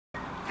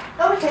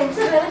Okay,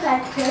 so then I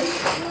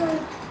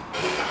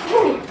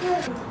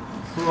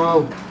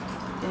Whoa.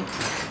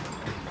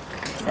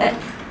 Sit.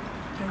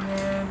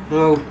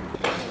 Whoa.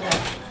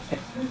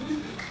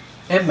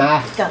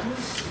 Emma. Go.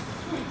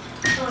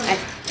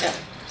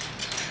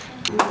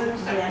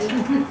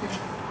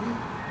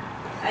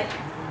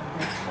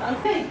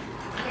 Okay.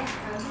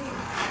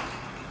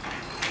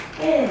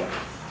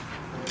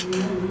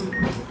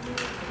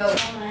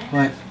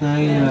 Right, now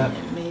you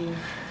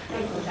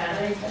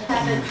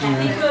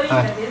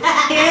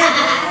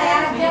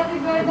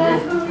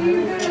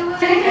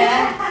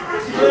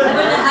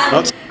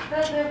That's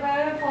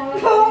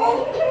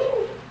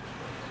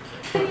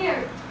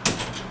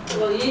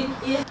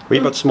wee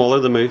bit smaller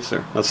the moves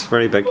there. That's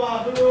very big.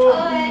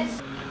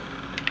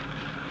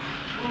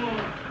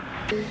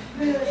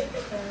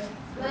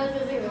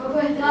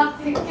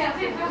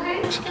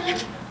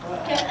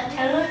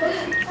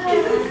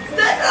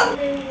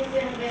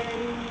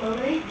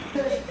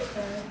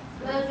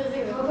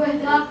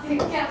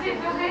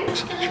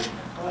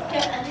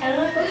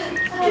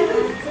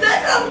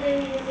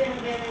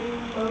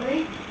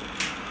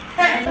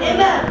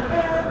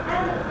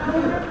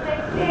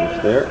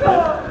 There. I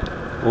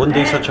wouldn't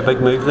do such a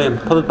big move, Liam.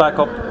 Put it back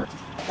up.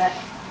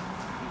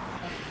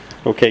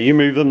 Okay, you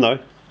move them now.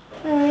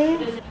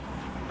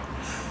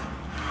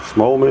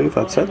 Small move,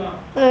 that's it.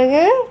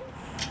 Okay.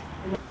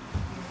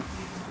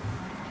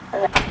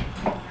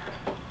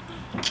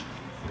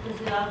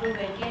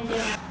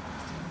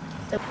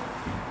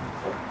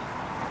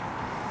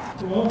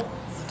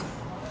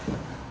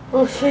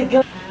 Oh, my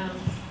God.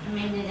 I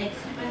mean, it's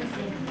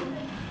expensive.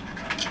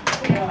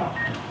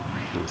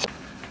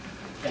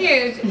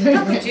 Cute.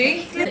 Look at you.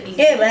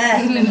 Yeah,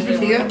 man.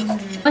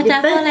 What's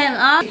that for them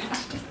up?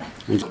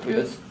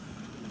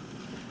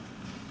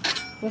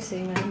 We'll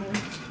see, man.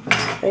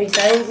 Are you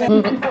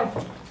saying?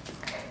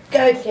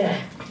 Gotcha.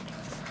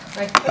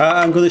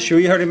 I'm going to show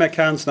you how to make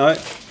cans now.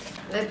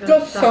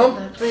 Got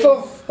some.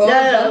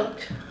 No.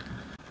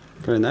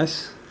 Very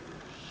nice.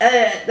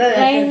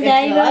 Hey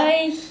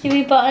guys, should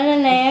we put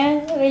in there?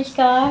 Which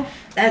car?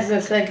 That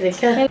looks like the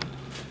car.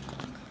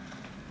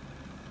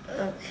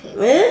 Okay.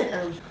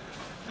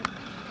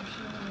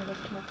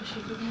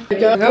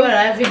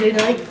 Whatever you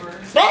like.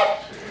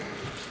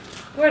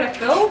 Where'd it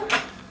go?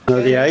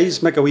 Now the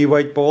eyes, make a wee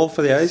white ball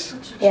for the eyes.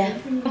 Yeah.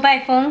 By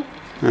phone.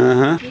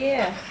 Uh-huh.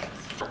 Yeah.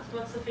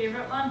 What's the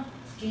favourite one?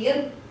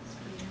 Skiing.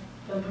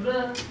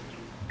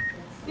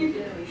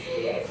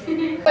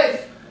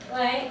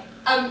 Right.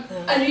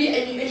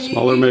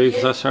 Smaller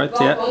moves, that's right,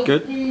 yeah,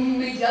 good.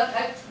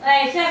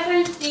 Right,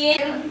 seven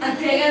Steve.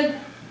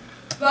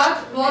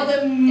 Wat de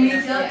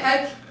meter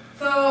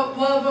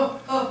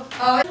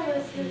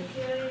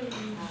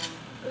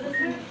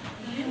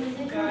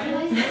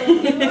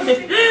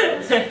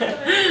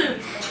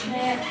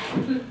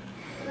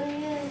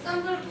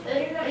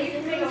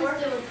kijk voor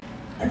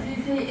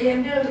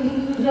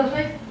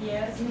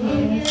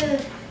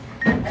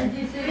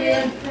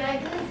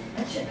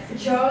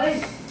Charlie,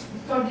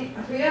 komt die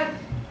weer?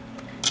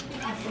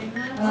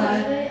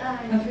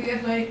 En weer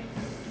vlei,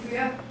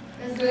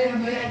 weer.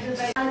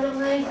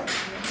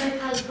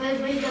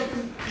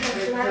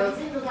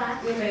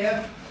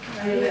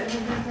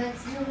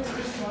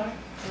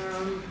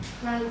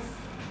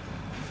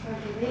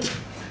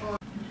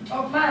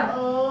 Op maar.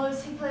 Oh, is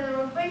he playing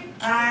rugby?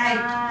 Aye.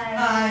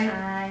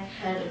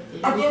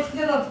 Ik heb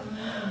gedaan.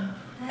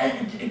 En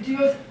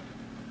doe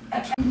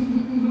het.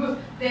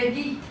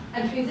 Peggy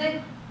en Tracy.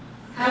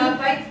 Have a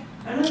fight.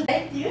 I don't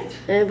think it.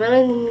 But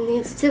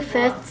it's too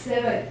fast.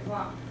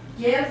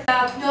 Yes.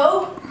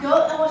 No, I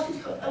want to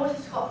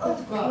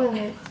Scotland. Come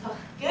here.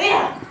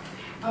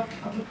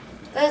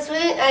 That's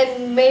right, I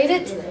made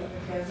it.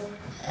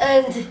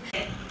 And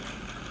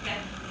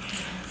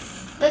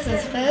this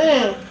is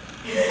fun.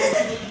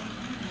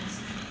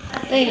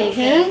 There you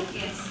go.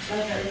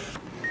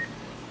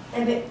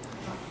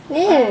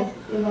 Yeah.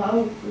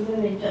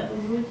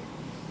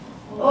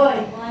 Oi.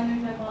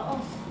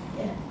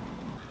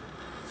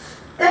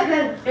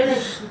 Declan,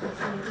 finish.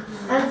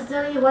 And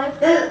still your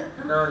wife?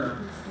 No.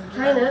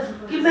 Kind of.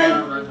 Give me.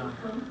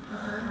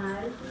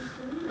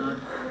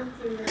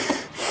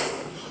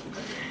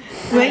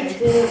 Wait.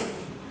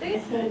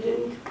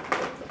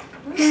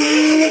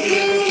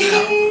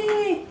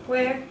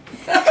 Where?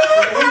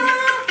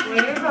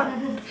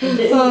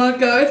 Oh,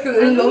 guys, because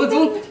there's another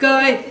one.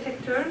 Guy.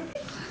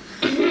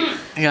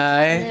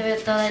 Guy. Never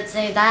thought I'd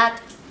say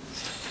that.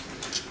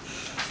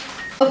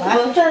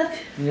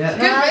 Yeah.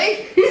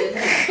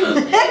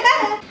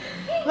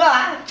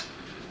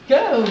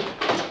 Go.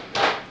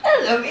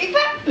 Hello,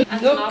 Eva.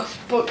 No,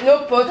 but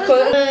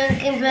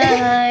Looking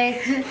behind.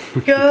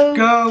 go.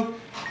 Go.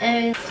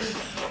 And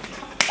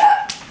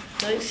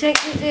look, shake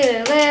it to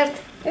the left.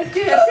 Let's do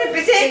it.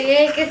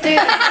 Shake it to the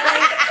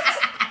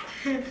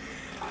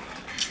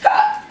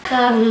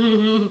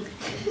right.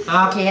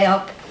 Up. Get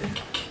up.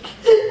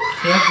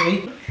 Carefully.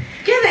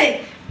 Give it.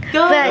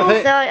 Go.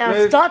 Move. Sorry, I'll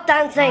Move. stop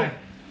dancing.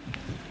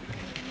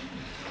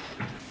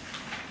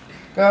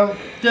 Go.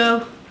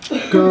 Go.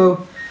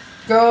 Go.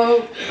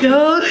 Go.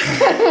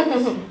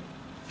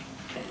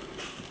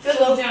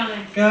 Go.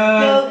 Johnny.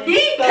 Go.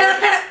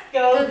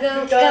 Go.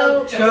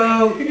 Go.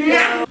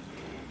 Go.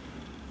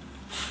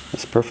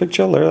 That's perfect,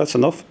 Jill. There, that's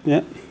enough.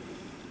 Yeah.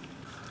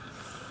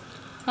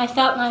 I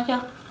stop now,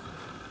 Joe.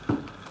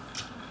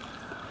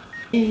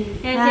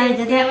 Hi,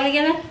 Did that one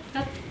again?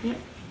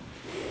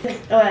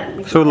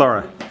 Alright. So,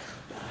 Laura,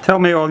 tell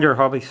me all your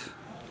hobbies.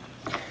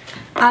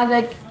 I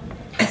like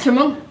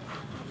swimming.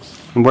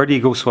 And where do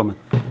you go swimming?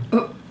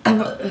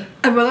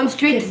 I run on the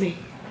street.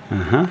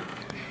 Uh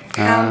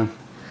huh.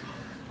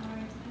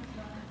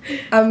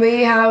 And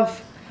we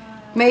have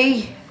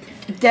me,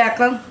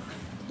 Declan,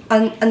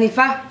 and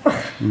Aoife.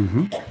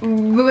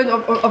 We went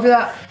over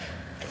that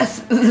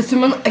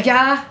swimming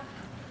together,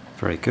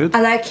 Very good.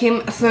 and I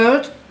came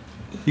third.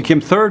 You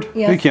came third?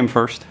 Yes. Who came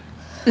first?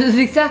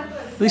 Lisa.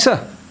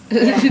 Lisa.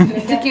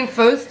 Lisa came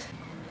first.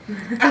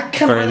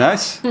 Very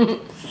nice.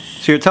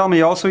 So you're telling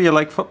me also you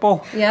like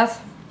football? Yes.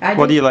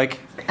 What do you like?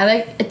 I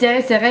like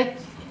Derry City.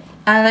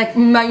 I like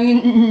Man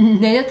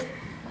United.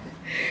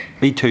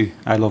 Me too.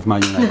 I love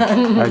Man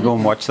United. I go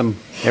and watch them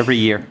every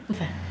year.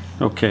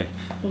 Okay.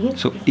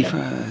 So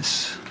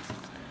Aoife's.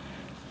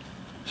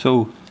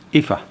 So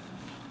Aoife,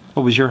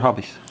 what was your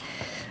hobbies?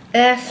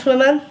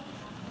 Swimming.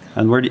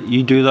 And where did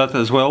you do that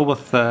as well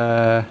with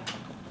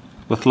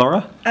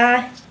Laura?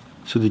 Aye.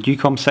 So did you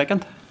come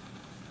second?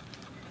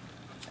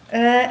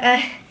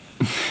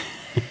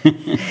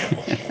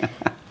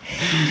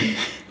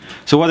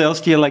 So what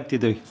else do you like to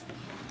do?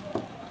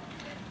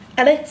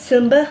 I like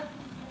Zumba.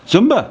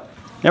 Zumba.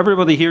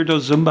 Everybody here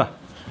does Zumba.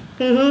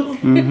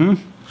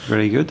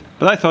 Very good.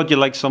 But I thought you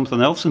liked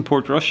something else in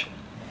Portrush.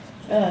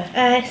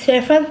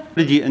 Surfing.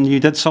 And you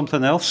did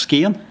something else,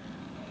 skiing?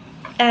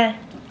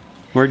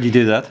 Where did you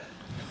do that?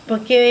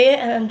 Bulgaria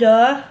and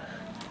Andorra.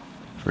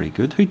 Very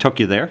good. Who took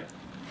you there?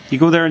 You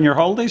go there on your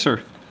holidays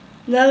or?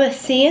 Now we're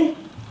seeing.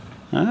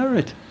 All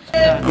right.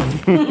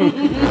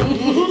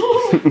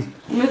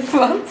 With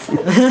France.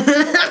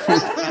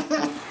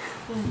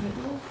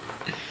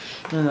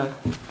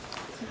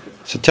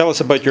 So tell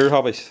us about your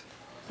hobbies.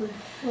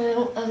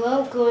 Well, I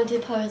love going to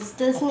Paris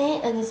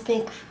Disney and I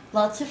speak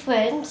lots of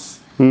French.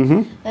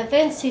 Mm-hmm. My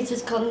French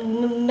teacher's called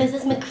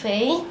Mrs.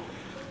 McVeigh,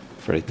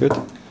 Very good.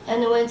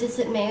 and I went to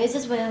St Mary's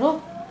as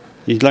well.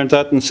 You learned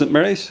that in St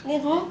Mary's?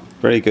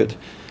 Very good.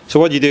 So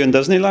what do you do in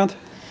Disneyland?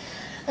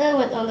 I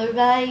went on the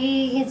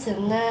rides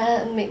and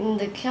meeting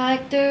the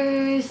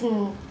characters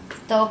and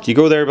stuff. Do you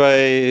go there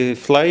by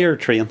fly or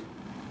train?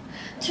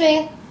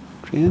 Train.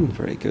 Train,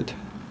 very good.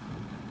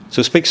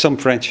 So speak some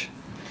French.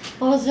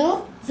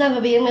 Bonjour, ça va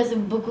bien, merci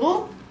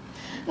beaucoup.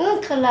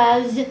 Un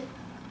collage.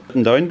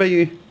 Written down by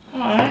you.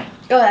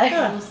 Go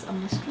ahead.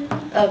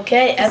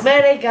 Okay, I'm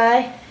ready,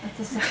 guy.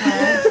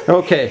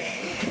 Okay.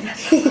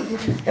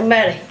 I'm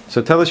ready.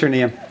 So tell us your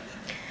name.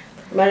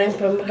 My name's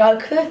from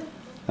Goku.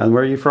 And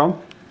where are you from?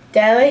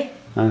 Delhi.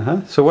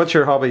 Uh-huh. So what's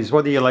your hobbies?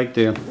 What do you like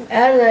doing?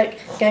 I like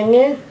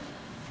singing.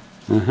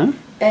 Uh-huh.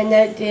 And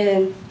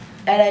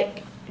I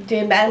like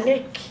doing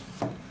magic.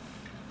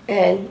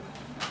 And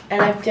I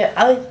like to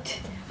out.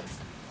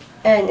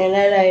 And then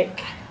I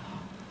like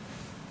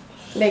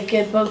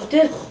making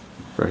boxes.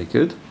 Very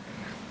good.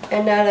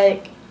 And I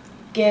like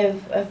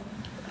give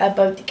a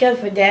bounty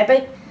for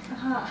Debbie.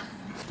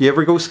 Do you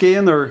ever go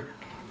skiing or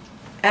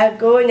I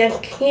go and then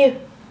ski.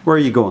 where are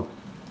you going?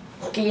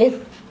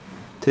 Skiing.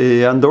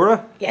 To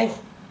Andorra? Yeah.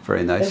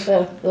 Very nice.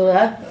 Are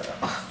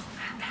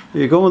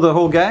you going with the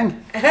whole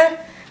gang?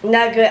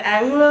 Now go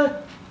animal.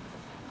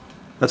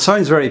 That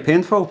sounds very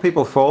painful.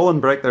 People fall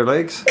and break their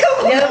legs.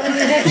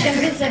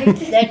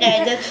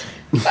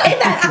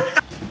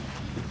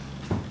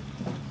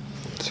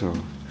 So,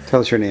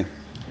 tell us your name.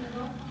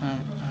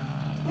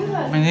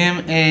 My name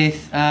is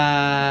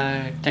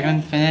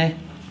Declan Finney.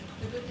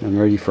 And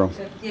where are you from?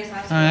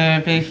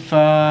 I'm based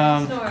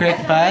from Great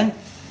Band.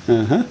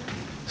 Uh-huh.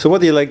 So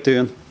what do you like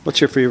doing? What's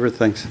your favourite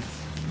things?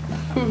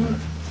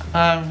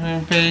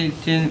 I'm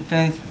based in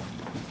things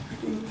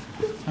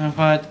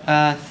about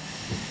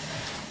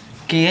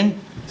skiing.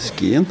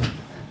 Skiing?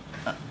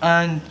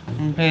 And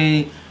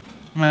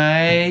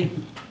my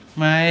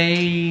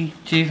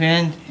chief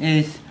friend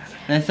is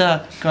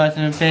Lisa, because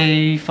I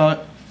pay for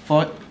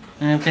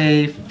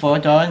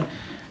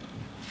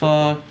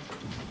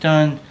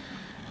done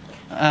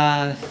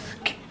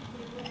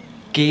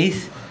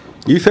skis.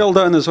 You fell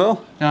down as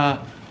well?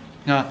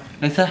 No,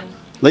 Lisa.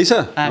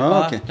 Lisa? I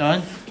Oh, okay.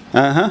 done.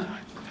 Uh-huh.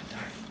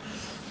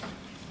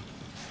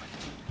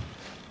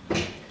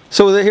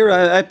 So here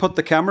I put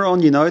the camera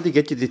on you now to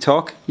get you to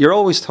talk. You're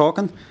always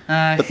talking,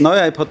 but now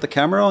I put the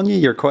camera on you,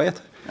 you're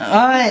quiet.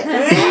 Alright.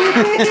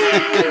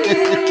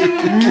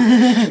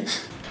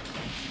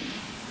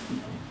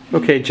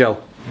 Okay,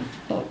 Jill.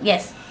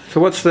 Yes. So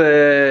what's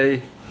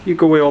the... You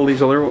go with all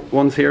these other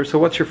ones here, so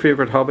what's your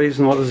favourite hobbies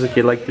and what is it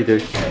you like to do?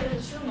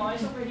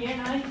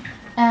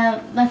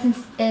 This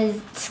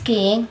is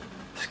skiing.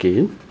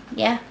 Skiing?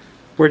 Yeah.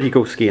 Where do you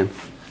go skiing?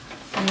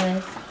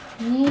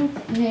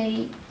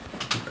 The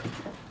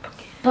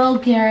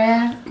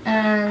Bulgaria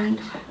and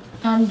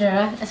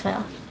Andorra as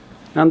well.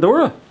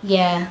 Andorra?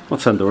 Yeah.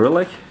 What's Andorra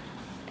like?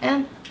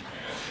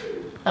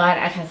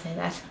 I can't say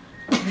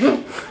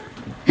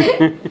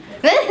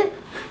that.